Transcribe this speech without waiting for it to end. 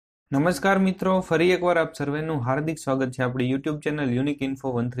નમસ્કાર મિત્રો, ફરી એકવાર આપ સર્વેનું હાર્દિક સ્વાગત છે આપણી યુટ્યુબ ચેનલ યુનિક ઇન્ફો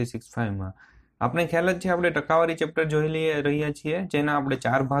 1365માં. આપણે ખ્યાલ જ છે આપણે ટકાવારી ચેપ્ટર જોઈ રહ્યા છીએ, જેના આપણે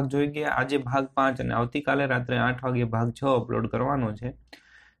 4 ભાગ જોઈ ગયા. આજે ભાગ 5 અને આવતીકાલે રાત્રે 8 વાગે ભાગ 6 અપલોડ કરવાનો છે,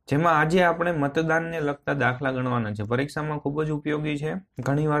 જેમાં આજે આપણે મતદાનને લગતા દાખલા ગણવાના છે. પરીક્ષામાં ખૂબ જ ઉપયોગી છે.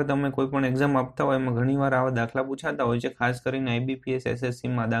 ઘણીવાર તમે કોઈ પણ એક્ઝામ આપતા હોય એમાં ઘણીવાર આવા દાખલા પૂછાતા હોય છે. ખાસ કરીને IBPS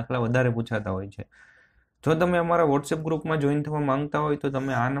SSCમાં દાખલા વધારે પૂછાતા હોય છે. જો તમે અમારા વોટ્સએપ ગ્રુપમાં જોઈન થવા માંગતા હોય તો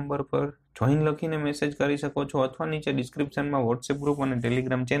તમે આ નંબર પર જોઈન લખીને મેસેજ કરી શકો છો, અથવા નીચે ડિસ્ક્રિપ્શનમાં વોટ્સએપ ગ્રુપ અને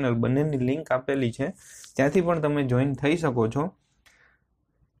ટેલિગ્રામ ચેનલ બંનેની લિંક આપેલી છે, ત્યાંથી પણ તમે જોઈન થઈ શકો છો.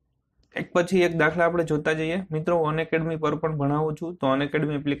 એક પછી એક દાખલા આપણે જોતા જઈએ. મિત્રો, અનએકેડમી પર પણ ભણાવું છું, તો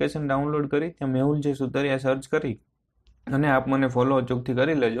અનએકેડમી એપ્લિકેશન ડાઉનલોડ કરી ત્યાં મેહુલ જે સુતરિયા સર્ચ કરી અને આપ મને ફોલો અચૂકથી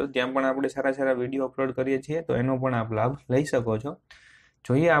કરી લેજો. ત્યાં પણ આપણે સારા સારા વિડીયો અપલોડ કરીએ છીએ, તો એનો પણ આપ લાભ લઈ શકો છો.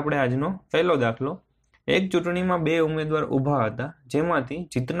 જોઈએ આપણે આજનો પહેલો દાખલો. એક ચૂંટણીમાં 2 ઉમેદવાર ઊભા હતા, જેમાંથી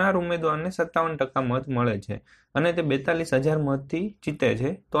જીતનાર ઉમેદવારને 57% મત મળે છે અને તે 42,000 મતથી જીતે છે.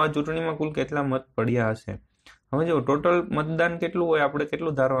 તો આ ચૂંટણીમાં કુલ કેટલા મત પડ્યા હશે? હવે જો ટોટલ મતદાન કેટલું હોય, આપણે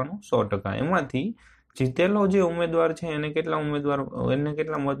કેટલું ધારવાનું? 100%. એમાંથી જીતેલો જે ઉમેદવાર છે એને કેટલા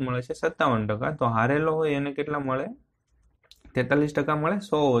મત મળે છે? 57%. તો હારેલો હોય એને કેટલા મળે? 43% મળે.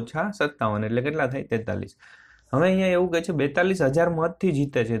 100 ઓછા 57 એટલે કેટલા થાય? 43. હવે અહીંયા એવું કહે છે 42,000 મતથી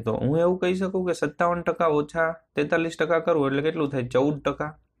જીતે છે, તો હું એવું કહી શકું કે 57% ઓછા 43% કરવું એટલે કેટલું થાય? 14%.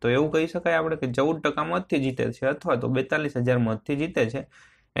 તો એવું કહી શકાય આપણે કે 14% મતથી જીતે છે, અથવા તો 42,000 મતથી જીતે છે.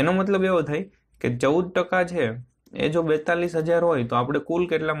 એનો મતલબ એવો થાય કે 14% છે એ જો 42,000 હોય તો આપણે કુલ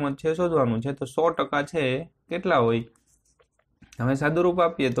કેટલા મત છે શોધવાનું છે. તો 100% છે એ કેટલા હોય? હવે સાદુરૂપ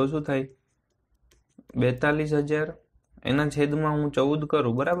આપીએ તો શું થાય? 42,000 એના છેદમાં હું 14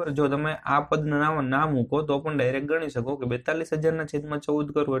 કરું, બરાબર. જો તમે આ પદ ના મૂકો તો પણ ડાયરેક્ટ ગણી શકો કે 42,000 ના છેદમાં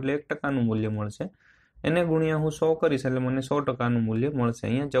 14 કરું એટલે 1%નું મૂલ્ય મળશે. એને ગુણ્યા હું 100 કરીશ એટલે મને 100%નું મૂલ્ય મળશે.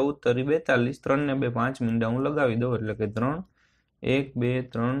 અહીંયા 14 * 42, 3 ને 2 5 મીંડા હું લગાવી દઉં એટલે કે 3, 1 2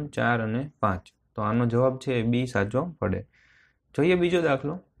 3 4 અને 5. તો આનો જવાબ છે બી સાચો પડે. જોઈએ બીજો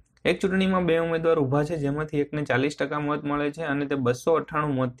દાખલો. એક ચૂંટણીમાં 2 ઉમેદવાર ઊભા છે, જેમાંથી એકને 40% મત મળે છે અને તે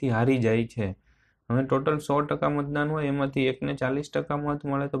 298 મતથી હારી જાય છે. હવે ટોટલ 100% મતદાન હોય, એમાંથી એકને 40% મત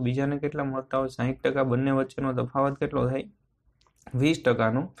મળે તો બીજાને કેટલા મળતા હોય? 60%. બંને વચ્ચેનો તફાવત કેટલો થાય?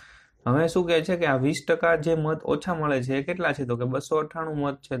 20%નો. હવે શું કહે છે કે આ 20% જે મત ઓછા મળે છે એ કેટલા છે? તો કે 298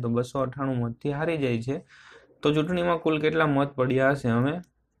 મત છે, તો 298 મતથી હારી જાય છે. તો ચૂંટણીમાં કુલ કેટલા મત પડ્યા હશે? હવે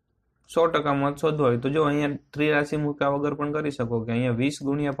 100% મત શોધવા હોય તો જો અહીંયા ત્રિરાશિ મૂક્યા વગર પણ કરી શકો કે અહીંયા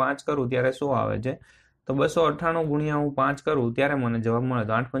 20 × 5 કરું ત્યારે 100 આવે છે, તો 298 ગુણ્યા હું 5 કરું ત્યારે મને જવાબ મળે.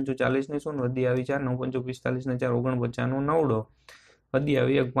 તો 8 × 5 = 40 ને 0 વધી આવી 4, 9 × 5 = 45 ને 4 = 49 નો 9 વધી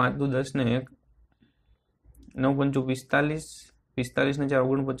આવી 1, 5 × 10 ને 1 9 × 5 = 45, 45 ને 4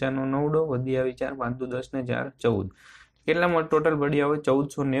 = 49 નો 9 વધી આવી 4, 5 × 10 ને 4 14. કેટલા મત ટોટલ પડ્યા હોય?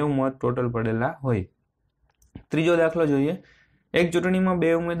 1490 મત ટોટલ પડેલા હોય. ત્રીજો દાખલો જોઈએ. એક ચૂંટણીમાં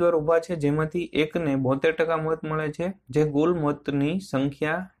 2 ઉમેદવાર ઊભા છે, જેમાંથી એકને 72% મત મળે છે. જે કુલ મતની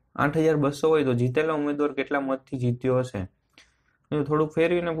સંખ્યા 8,200 હોય તો જીતેલા ઉમેદવાર કેટલા મતથી જીત્યો હશે? થોડુંક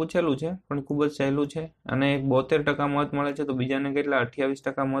ફેરવીને પૂછેલું છે, પણ ખૂબ જ સહેલું છે. અને એક 72% મત મળે છે, તો બીજાને કેટલા?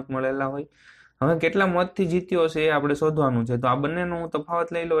 28% મત મળેલા હોય. હવે કેટલા મતથી જીત્યો હશે એ આપણે શોધવાનું છે. તો આ બંનેનો હું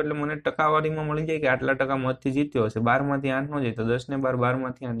તફાવત લઈ લઉં એટલે મને ટકાવારીમાં મળી જાય કે આટલા ટકા મતથી જીત્યો હશે. 12 માંથી 8 ન જાય તો 10 ને 12, 12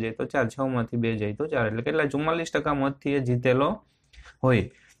 માંથી 8 જાય તો 4, 6 માંથી 2 જાય તો 4, એટલે કેટલા? 44% મતથી એ જીતેલો હોય.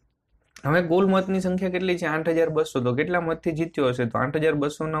 હવે કુલ મતની સંખ્યા કેટલી છે? 8,200. તો કેટલા મતથી જીત્યો હશે? તો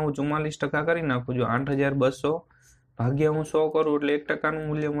 8,200 ના હું 44% કરી નાખું. જો 8,200 ભાગ્યા હું 100 કરું એટલે 1%નું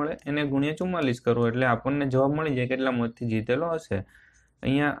મૂલ્ય મળે. એને ગુણ્યા 44 કરું એટલે આપણને જવાબ મળી જાય કેટલા મતથી જીતેલો હશે.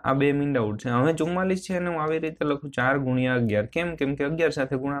 અહીંયા આ 2 મીંડા ઉડશે. હવે 44 છે એને હું આવી રીતે લખું 4 × 11. કેમ કે 11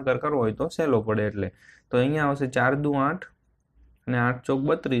 સાથે ગુણાકાર કરવો હોય તો સહેલો પડે એટલે. તો અહીંયા આવશે 4 × 2 = 8 અને 8 × 4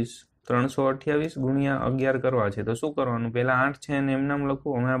 = 32, 328 ગુણ્યા 11 કરવા છે. તો શું કરવાનું? પહેલા 8 છે એને એમ નામ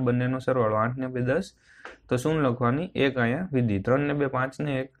લખવું. હવે આ બંનેનો સરવાળો 8 ને 2 10, તો શું લખવાની? 1 અહીંયા વિધિ. 3 ને 2 5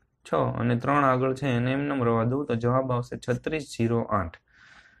 ને 1 6 અને 3 આગળ છે એને એમ નામ રવા દઉં, તો જવાબ આવશે 3608.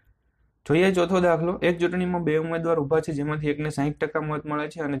 જોઈએ ચોથો દાખલો. એક ચૂંટણીમાં 2 ઉમેદવાર ઊભા છે, જેમાંથી એકને 60% મત મળે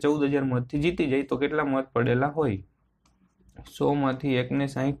છે અને 14,000 મતથી જીતી જાય તો કેટલા મત પડેલા હોય? 100 માંથી એકને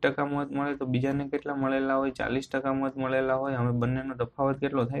 60% મત મળે તો બીજાને કેટલા મળેલા હોય? 40% મત મળેલા હોય. હવે બંનેનો તફાવત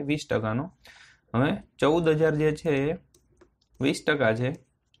કેટલો થાય? 20%નો. હવે 14,000 જે છે એ 20% છે,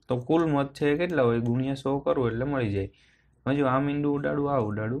 તો કુલ મત છે એ કેટલા હોય? ગુણ્યા 100 કરવું એટલે મળી જાય. હવે જો આ મીંડું ઉડાડું, આ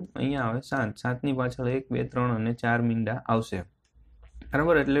ઉડાડું, અહીંયા આવે 7, 7ની પાછળ 1 2 3 અને 4 મીંડા આવશે,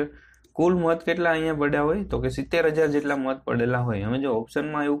 બરાબર. એટલે કુલ મત કેટલા અહીંયા પડ્યા હોય? તો કે 70,000 જેટલા મત પડેલા હોય. હવે જો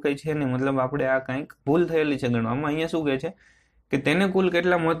ઓપ્શનમાં એવું કંઈ છે નહીં, મતલબ આપણે આ કંઈક ભૂલ થયેલી છે ગણવામાં. અહીંયા શું કહે છે કે તેને કુલ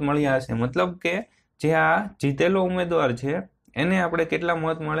કેટલા મત મળ્યા હશે? મતલબ કે જે આ જીતેલો ઉમેદવાર છે એને આપણે કેટલા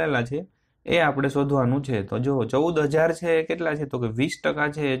મત મળેલા છે એ આપણે શોધવાનું છે. તો જો 14,000 છે એ કેટલા છે, તો કે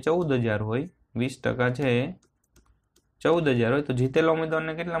 20% છે એ 14,000 હોય, 20% છે એ 14,000 હોય, તો જીતેલા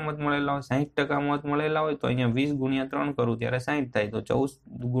ઉમેદવારને કેટલા મત મળેલા હોય, 60% મત મળેલા હોય, તો અહીંયા 20 ગુણ્યા 3 કરું ત્યારે 60 થાય, તો 14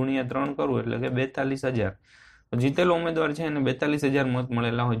 ગુણ્યા 3 કરું એટલે કે 42,000. તો જીતેલો ઉમેદવાર છે એને 42,000 મત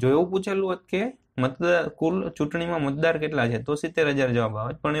મળેલા હોય. જો એવું પૂછેલું હોત કે મતદાર કુલ ચૂંટણીમાં મતદાર કેટલા છે, તો 70,000 જવાબ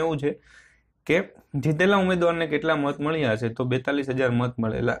આવે, પણ એવું છે કે જીતેલા ઉમેદવારને કેટલા મત મળ્યા હશે, તો 42,000 મત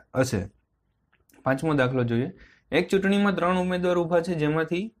મળેલા હશે. પાંચમો દાખલો જોઈએ. એક ચૂંટણીમાં 3 ઉમેદવાર ઉભા છે,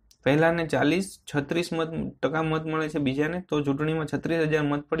 જેમાંથી પહેલાને 36 મત મળે છે, બીજાને તો ચૂંટણીમાં 36,000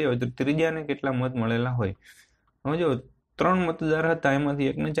 મત પડ્યા હોય, તો ત્રીજાને કેટલા મત મળેલા હોય. હવે જો 3 મતદાર હતા, એમાંથી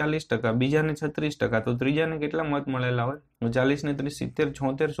એકને 40%, બીજાને 36%, તો ત્રીજાને કેટલા મત મળેલા હોય, 40 ને 30 70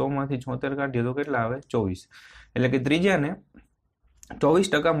 76, 100 માંથી 76 કાઢીએ તો કેટલા આવે, 24. એટલે કે ત્રીજાને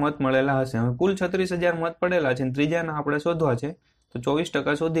 24% મત મળેલા હશે. હવે કુલ 36,000 મત પડેલા છે, ત્રીજાના આપણે શોધવા છે, તો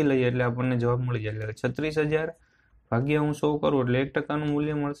 24% શોધી લઈએ એટલે આપણને જવાબ મળી જાય. એટલે 36,000 ભાગ્યા હું 100 કરું એટલે 1%નું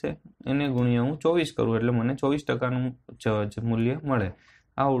મૂલ્ય મળશે, એને ગુણ્યા હું 24 કરું એટલે મને 24%નું મૂલ્ય મળે.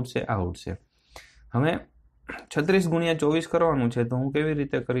 આઉટ છે. હવે 36 ગુણ્યા 24 કરવાનું છે, તો હું કેવી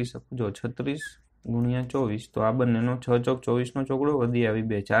રીતે કરી શકું? જો 36 ગુણ્યા 24, તો આ બંનેનો 6 ચોક 24 નો ચોકડો વધી આવી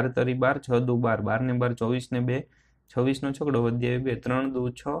 2, 4 તરી 12, 6 દુ 12, 12 ને 12 24 ને 2 26 નો છકડો વધી આવી 2, 3 દુ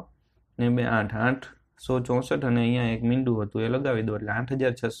 6 ને 2 8, 864, અને અહીંયા એક મીંડું હતું એ લગાવી દો એટલે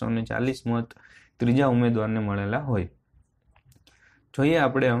 8,640 મત ત્રીજા ઉમેદવારને મળેલા હોય. જોઈએ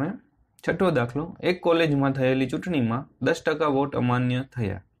આપણે હવે છઠ્ઠો દાખલો. એક કોલેજમાં થયેલી ચૂંટણીમાં 10% વોટ અમાન્ય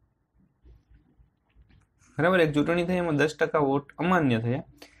થયા. બરાબર, એક ચૂંટણી થઈ એમાં 10% વોટ અમાન્ય થયા.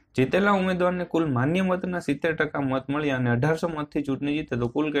 જીતેલા ઉમેદવારને કુલ માન્ય મતના 70% મત મળ્યા અને 1800 મતથી ચૂંટણી જીતે તો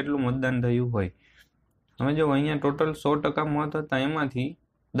કુલ કેટલું મતદાન થયું હોય. હવે જો અહીંયા ટોટલ 100% મત હતા, એમાંથી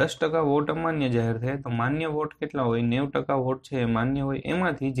 10% વોટ અમાન્ય જાહેર થયા, તો માન્ય વોટ કેટલા હોય, 90% વોટ છે એ માન્ય હોય.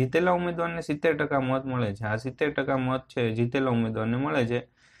 એમાંથી જીતેલા ઉમેદવારને 70% મત મળે છે. આ 70% મત છે જીતેલા ઉમેદવારને મળે છે,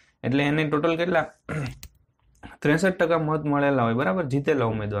 એટલે એને ટોટલ કેટલા 63% મત મળેલા હોય, બરાબર,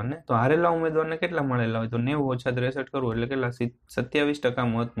 જીતેલા ઉમેદવારને. તો હારેલા ઉમેદવારને કેટલા મળેલા હોય, તો 90 ઓછા 63 કરવું એટલે કેટલા 27%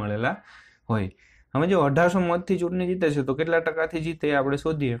 મત મળેલા હોય. હવે જો 1800 મતથી ચૂંટણી જીતે છે, તો કેટલા ટકાથી જીતે એ આપણે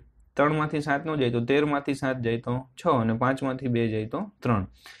શોધીએ. 3 માંથી 7 નો જાય તો 13 માંથી 7 જાય તો 6, અને 5 માંથી 2 જાય તો 3,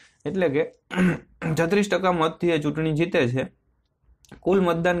 એટલે કે 36% મતથી એ ચૂંટણી જીતે છે. કુલ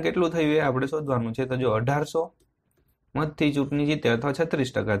મતદાન કેટલું થયું એ આપણે શોધવાનું છે. તો જો 1800 મતથી ચૂંટણી જીતે અથવા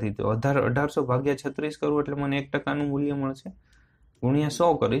 36%થી, તો 1800 ભાગ્યા 36 કરવું એટલે મને 1%નું મૂલ્ય મળશે, ગુણ્યા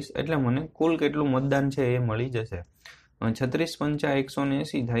 100 કરીશ એટલે મને કુલ કેટલું મતદાન છે એ મળી જશે. 36 પંચા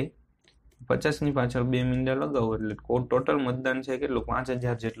 180 થાય, 50 ની પાછળ 2 મીંડા લગાવો એટલે ટોટલ મતદાન છે કેટલું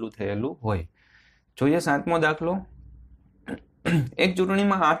 5,000 જેટલું થયેલું હોય. જોઈએ 7મો દાખલો. એક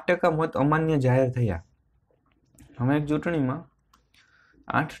ચૂંટણીમાં 8% મત અમાન્ય જાહેર થયા. હવે એક ચૂંટણીમાં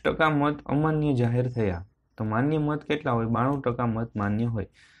 8% મત અમાન્ય જાહેર થયા, તો માન્ય મત કેટલા હોય, 92% મત માન્ય હોય.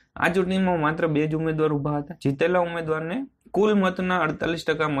 આ ચૂંટણીમાં માત્ર 2 જ ઉમેદવાર ઉભા હતા. જીતેલા ઉમેદવારને કુલ મતના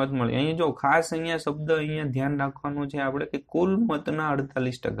 48% મત મળે. અહીંયા જો ખાસ અહીંયા શબ્દ અહીંયા ધ્યાન રાખવાનું છે આપણે કે કુલ મતના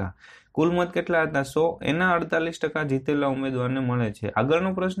 48%. કુલ મત કેટલા હતા 100, એના 48% જીતેલા ઉમેદવારને મળે છે.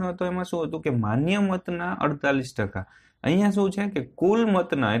 આગળનો પ્રશ્ન હતો એમાં શું હતું કે માન્ય મતના 48%. અહીંયા શું છે કે કુલ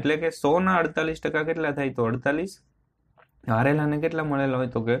મતના, એટલે કે 100 ના 48% કેટલા થાય, તો 48. હારેલાને કેટલા મળેલા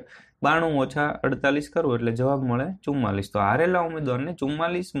હોય, તો કે 92 ઓછા 48 કરવું એટલે જવાબ મળે 44. તો હારેલા ઉમેદવારને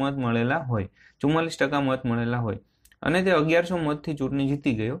 44 મત મળેલા હોય, 44% મત મળેલા હોય, અને તે 1100 મતથી ચૂંટણી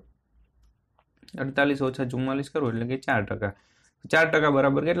જીતી ગયો. 48 ઓછા 44 કરવું એટલે કે 4%. 4%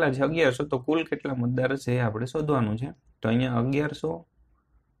 બરાબર કેટલા છે, 1100. તો કુલ કેટલા મતદાર છે એ આપણે શોધવાનું છે. તો અહીંયા 1100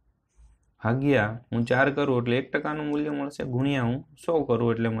 ભાગ્યા હું 4 કરું એટલે 1%નું મૂલ્ય મળશે, ગુણ્યા હું 100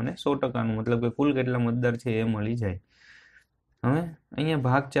 કરું એટલે મને 100%નું, મતલબ કે કુલ કેટલા મતદાર છે એ મળી જાય. હવે અહીંયા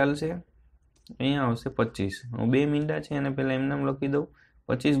ભાગ ચાલશે, અહીંયા આવશે 25. હું 2 મીંડા છે એને પહેલા એમને લખી દઉં.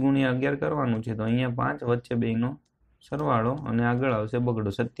 25 ગુણ્યા 11 કરવાનું છે, તો અહીંયા 5 વચ્ચે 2નો સરવાળો અને આગળ આવશે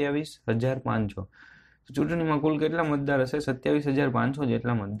બગડો, 27,500. ચૂંટણીમાં કુલ કેટલા મતદાર હશે, 27,500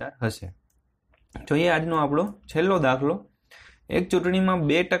 જેટલા મતદાર હશે. જોઈએ આજનો આપણો છેલ્લો દાખલો. એક ચૂંટણીમાં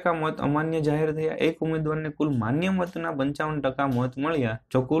 2% મત અમાન્ય જાહેર થયા. એક ઉમેદવારને કુલ માન્ય મતના 55% મત મળ્યા.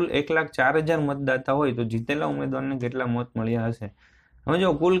 જો કુલ 1,04,000 મતદાતા હોય તો જીતેલા ઉમેદવારને કેટલા મત મળ્યા હશે. હવે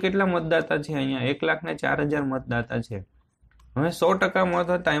જો કુલ કેટલા મતદાતા છે, અહીંયા 1,04,000 મતદાતા છે. હવે 100% મત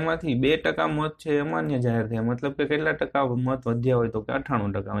હતા, એમાંથી 2% મત છે અમાન્ય જાહેર થયા, મતલબ કે કેટલા ટકા મત વધ્યા હોય, તો કે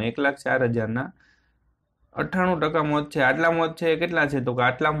 98%. 1,04,000 ના 98% મત છે. આટલા મત છે કેટલા છે, તો કે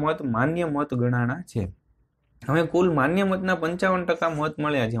આટલા મત માન્ય મત ગણાણા છે. હવે કુલ માન્ય મતના 55% મત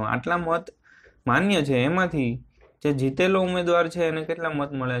મળ્યા છે. આટલા મત માન્ય છે, એમાંથી જે જીતેલો ઉમેદવાર છે એને કેટલા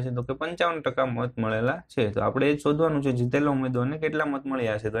મત મળ્યા છે? તો કે 55% મત મળેલા છે. તો આપણે એ શોધવાનું છે જીતેલા ઉમેદવારને કેટલા મત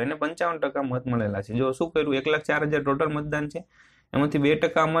મળ્યા છે. તો એને 55% મત મળેલા છે. જો શું કર્યું, 1,04,000 ટોટલ મતદાન છે, એમાંથી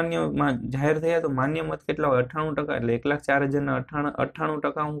 2% અમાન્ય જાહેર થયા. તો માન્ય મત કેટલા હોય? 98%. એટલે 1,04,000 ના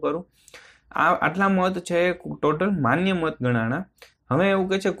 98% હું કરું, આટલા મત છે ટોટલ માન્ય મત ગણાણા. હવે એવું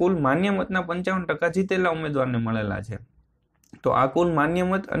કે છે કુલ માન્ય મતના 55% જીતેલા ઉમેદવારને મળેલા છે. તો આ કુલ માન્ય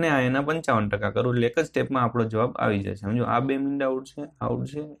મત અને આ એના 55% કરું એટલે એક જ સ્ટેપમાં આપણો જવાબ આવી જશે. સમજો, આ 2 મીંડા ઉડશે, આ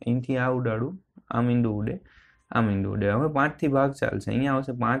ઉડશે, અહીંથી આ ઉડાડું, આ મીંડું ઉડે, આ મીંડું ઉડે. હવે 5 થી ભાગ ચાલશે. અહીંયા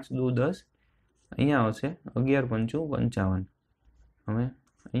આવશે 5 દુ 10, અહીંયા આવશે 11 પંચું 55, હવે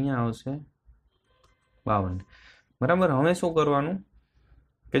અહીંયા આવશે 52. બરાબર. હવે શું કરવાનું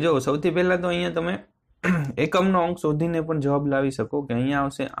કે જો સૌથી પહેલા તો અહીંયા તમે એકમનો અંક શોધીને પણ જવાબ લાવી શકો કે અહીંયા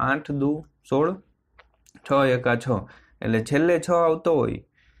આવશે 8 દુ 16, 6 એકા 6, એટલે છેલ્લે 6 આવતો હોય,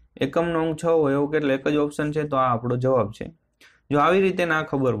 એકમનો અંક 6 હોય એવું એટલે એક જ ઓપ્શન છે. તો આ આપણો જવાબ છે. જો આવી રીતે ના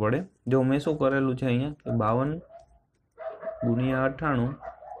ખબર પડે, જો મેં શું કરેલું છે અહીંયા કે 52 ગુણ્યા 98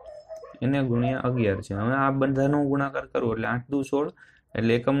 એને ગુણ્યા 11 છે. હવે આ બધાનો ગુણાકાર કરવો એટલે 8 દુ 16,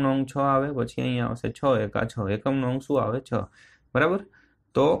 એટલે એકમનો અંક 6 આવે. પછી અહીંયા આવશે 6 એકા 6, એકમનો અંક શું આવે? 6. બરાબર.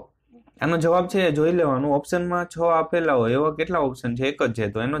 તો આનો જવાબ છે જોઈ લેવાનું. ઓપ્શનમાં 6 આપેલા હોય એવા કેટલા ઓપ્શન છે? એક જ છે.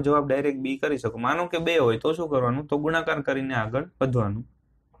 તો એનો જવાબ ડાયરેક્ટ બી કરી શકો. માનો કે 2 હોય તો શું કરવાનું? તો ગુણાકાર કરીને આગળ વધવાનું.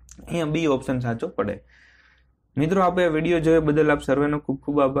 અહીંયા બી ઓપ્શન સાચો પડે. મિત્રો, આપણે વિડીયો જોયો બદલ આપ સર્વેનો ખૂબ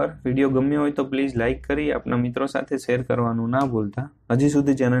ખૂબ આભાર. વિડીયો ગમ્યો હોય તો પ્લીઝ લાઇક કરી આપના મિત્રો સાથે શેર કરવાનું ના ભૂલતા. હજી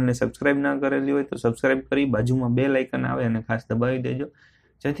સુધી ચેનલને સબસ્ક્રાઇબ ના કરેલી હોય તો સબસ્ક્રાઇબ કરી બાજુમાં બેલ આઇકન આવે અને ખાસ દબાવી દેજો,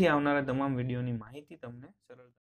 જેથી આવનારા તમામ વિડીયોની માહિતી તમને સરળતા